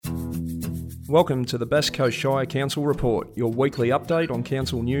Welcome to the Bass Coast Shire Council Report, your weekly update on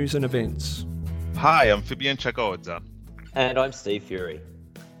council news and events. Hi, I'm Fabian Chakaodza. And I'm Steve Fury.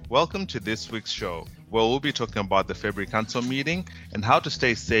 Welcome to this week's show, where we'll be talking about the February Council meeting and how to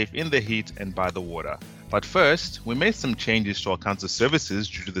stay safe in the heat and by the water. But first, we made some changes to our council services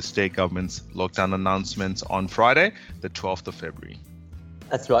due to the state government's lockdown announcements on Friday, the 12th of February.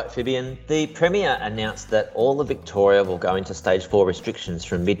 That's right, Fabian. The Premier announced that all of Victoria will go into stage 4 restrictions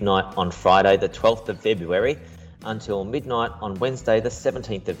from midnight on Friday, the 12th of February, until midnight on Wednesday, the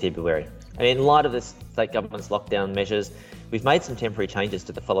 17th of February. And in light of the state government's lockdown measures, we've made some temporary changes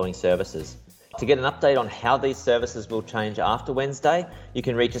to the following services. To get an update on how these services will change after Wednesday, you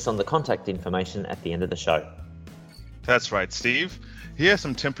can reach us on the contact information at the end of the show. That's right, Steve. Here are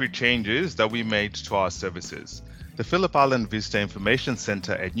some temporary changes that we made to our services. The Phillip Island Visitor Information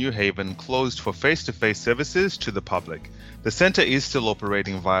Centre at New Haven closed for face-to-face services to the public. The centre is still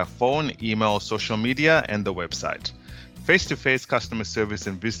operating via phone, email, social media and the website. Face-to-face customer service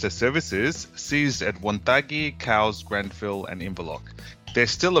and visitor services ceased at Wonthaggi, Cowes, Granville and Inverloch. They're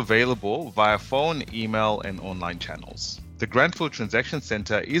still available via phone, email and online channels. The Granville Transaction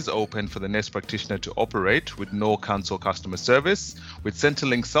Centre is open for the nurse practitioner to operate with no council customer service, with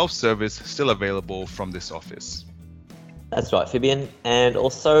Centrelink self-service still available from this office. That's right, Fabian. And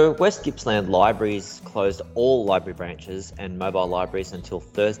also, West Gippsland Libraries closed all library branches and mobile libraries until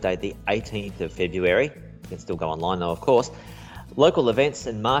Thursday, the 18th of February. You can still go online though, of course. Local events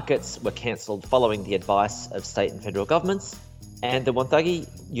and markets were cancelled following the advice of state and federal governments. And the Wonthaggi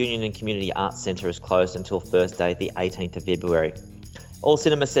Union and Community Arts Centre is closed until Thursday, the 18th of February. All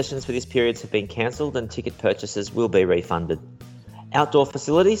cinema sessions for this period have been cancelled and ticket purchases will be refunded. Outdoor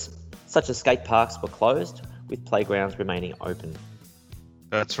facilities, such as skate parks, were closed, with playgrounds remaining open.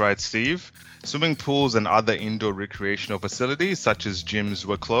 That's right, Steve. Swimming pools and other indoor recreational facilities such as gyms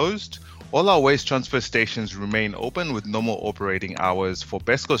were closed. All our waste transfer stations remain open with normal operating hours for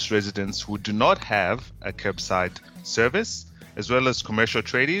Best Coast residents who do not have a curbside service, as well as commercial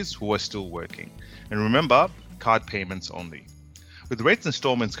tradies who are still working. And remember, card payments only. With rates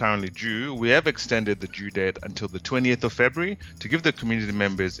installments currently due, we have extended the due date until the 20th of February to give the community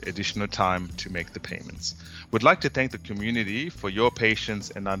members additional time to make the payments. We'd like to thank the community for your patience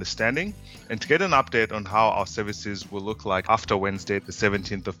and understanding, and to get an update on how our services will look like after Wednesday, the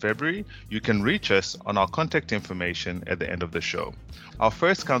 17th of February, you can reach us on our contact information at the end of the show. Our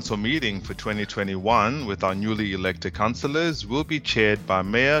first council meeting for 2021 with our newly elected councillors will be chaired by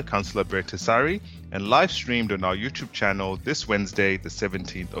Mayor Councillor Brett Tessari and live streamed on our YouTube channel this Wednesday, the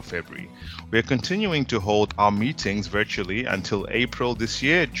 17th of February. We are continuing to hold our meetings virtually until April this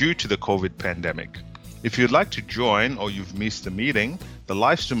year due to the COVID pandemic. If you'd like to join or you've missed a meeting, the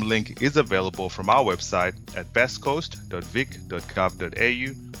live stream link is available from our website at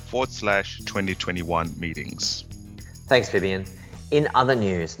bestcoast.vic.gov.au/2021 meetings. Thanks, Vivian. In other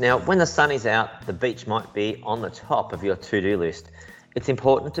news, now when the sun is out, the beach might be on the top of your to-do list. It's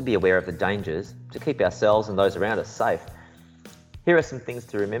important to be aware of the dangers to keep ourselves and those around us safe. Here are some things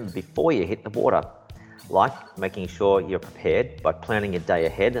to remember before you hit the water, like making sure you're prepared by planning your day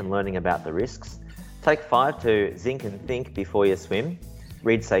ahead and learning about the risks. Take 5 to zinc and think before you swim.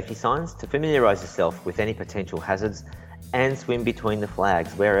 Read safety signs to familiarise yourself with any potential hazards, and swim between the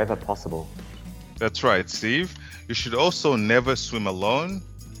flags wherever possible. That's right, Steve. You should also never swim alone.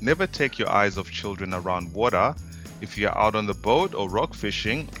 Never take your eyes off children around water. If you're out on the boat or rock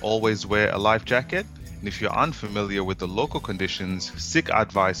fishing, always wear a life jacket. And if you're unfamiliar with the local conditions, seek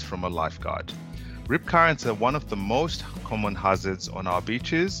advice from a lifeguard. Rip currents are one of the most common hazards on our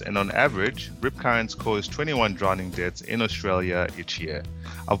beaches, and on average, rip currents cause 21 drowning deaths in Australia each year.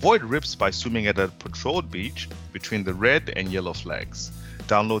 Avoid rips by swimming at a patrolled beach between the red and yellow flags.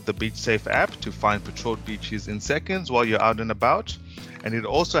 Download the Beach Safe app to find patrolled beaches in seconds while you're out and about. And it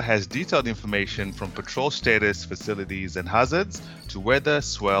also has detailed information from patrol status, facilities and hazards to weather,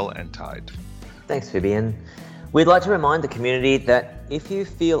 swell and tide. Thanks, Vivian. We'd like to remind the community that if you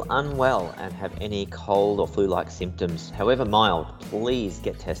feel unwell and have any cold or flu-like symptoms, however mild, please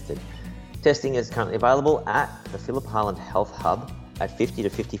get tested. Testing is currently available at the Phillip Island Health Hub at 50 to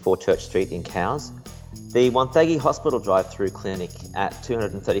 54 Church Street in Cowes, the Wonthaggi Hospital Drive-Through Clinic at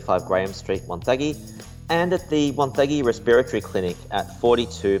 235 Graham Street, Wonthaggi, and at the Wonthaggi Respiratory Clinic at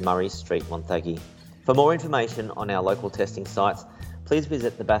 42 Murray Street, Wonthaggi. For more information on our local testing sites, please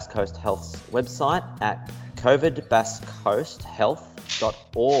visit the Bass Coast Health's website at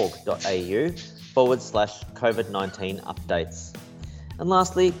covidbasscoasthealth.org.au/COVID-19 updates. And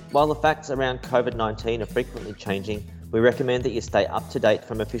lastly, while the facts around COVID-19 are frequently changing, we recommend that you stay up to date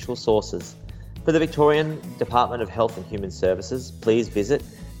from official sources. For the Victorian Department of Health and Human Services, please visit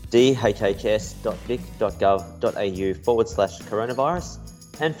dhhs.vic.gov.au/coronavirus.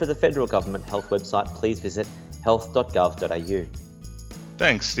 And for the federal government health website, please visit health.gov.au.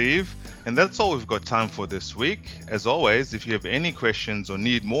 Thanks, Steve. And that's all we've got time for this week. As always, if you have any questions or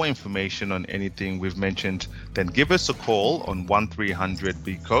need more information on anything we've mentioned, then give us a call on 1300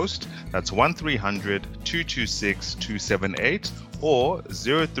 B Coast. That's 1300 226 278 or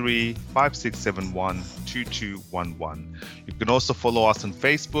 03 5671 2211. You can also follow us on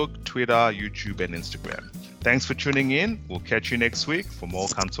Facebook, Twitter, YouTube, and Instagram. Thanks for tuning in. We'll catch you next week for more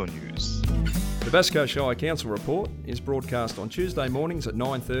council news. The Bass Coast Shire Council Report is broadcast on Tuesday mornings at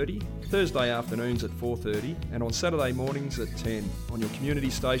 9:30, Thursday afternoons at 4:30 and on Saturday mornings at 10 on your community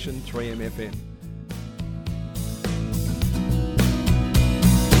station 3M FM.